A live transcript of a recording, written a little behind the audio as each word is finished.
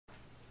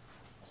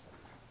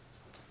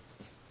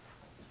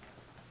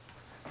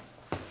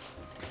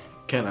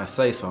Can I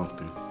say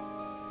something?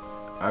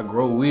 I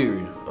grow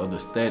weary of the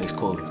status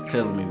quo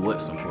telling me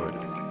what's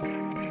important.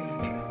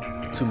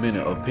 Too many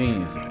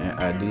opinions and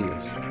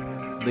ideas.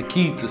 The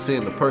key to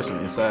seeing the person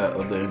inside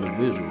of the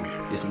individual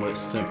is much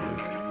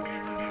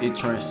simpler. It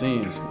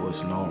transcends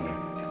what's normal.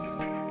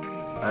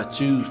 I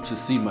choose to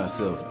see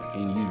myself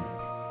in you.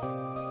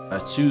 I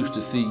choose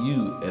to see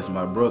you as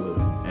my brother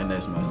and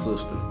as my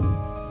sister.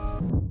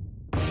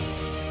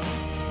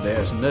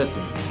 There's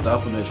nothing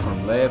stopping us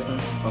from laughing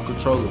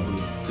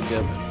uncontrollably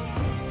together,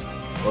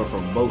 or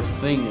from both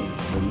singing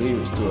the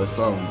lyrics to a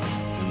song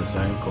in the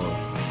same car.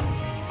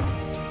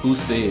 Who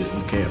says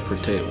we can't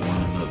protect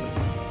one another?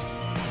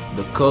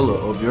 The color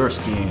of your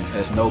skin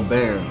has no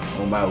bearing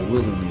on my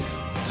willingness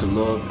to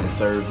love and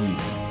serve you.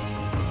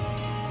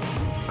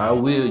 I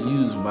will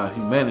use my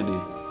humanity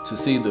to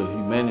see the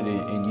humanity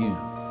in you.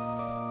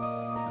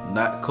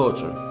 Not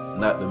culture,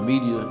 not the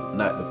media,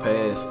 not the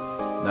past,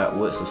 not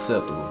what's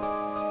acceptable.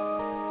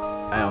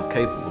 I am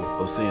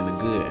capable of seeing the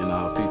good in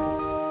all people.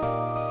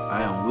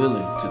 I am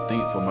willing to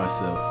think for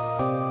myself.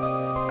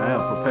 I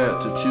am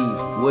prepared to choose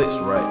what's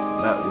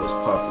right, not what's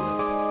popular.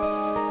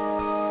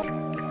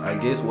 I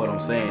guess what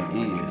I'm saying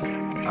is,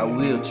 I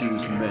will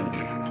choose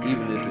humanity,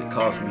 even if it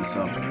costs me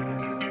something.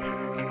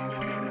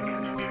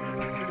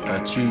 I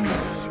choose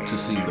to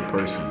see the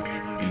person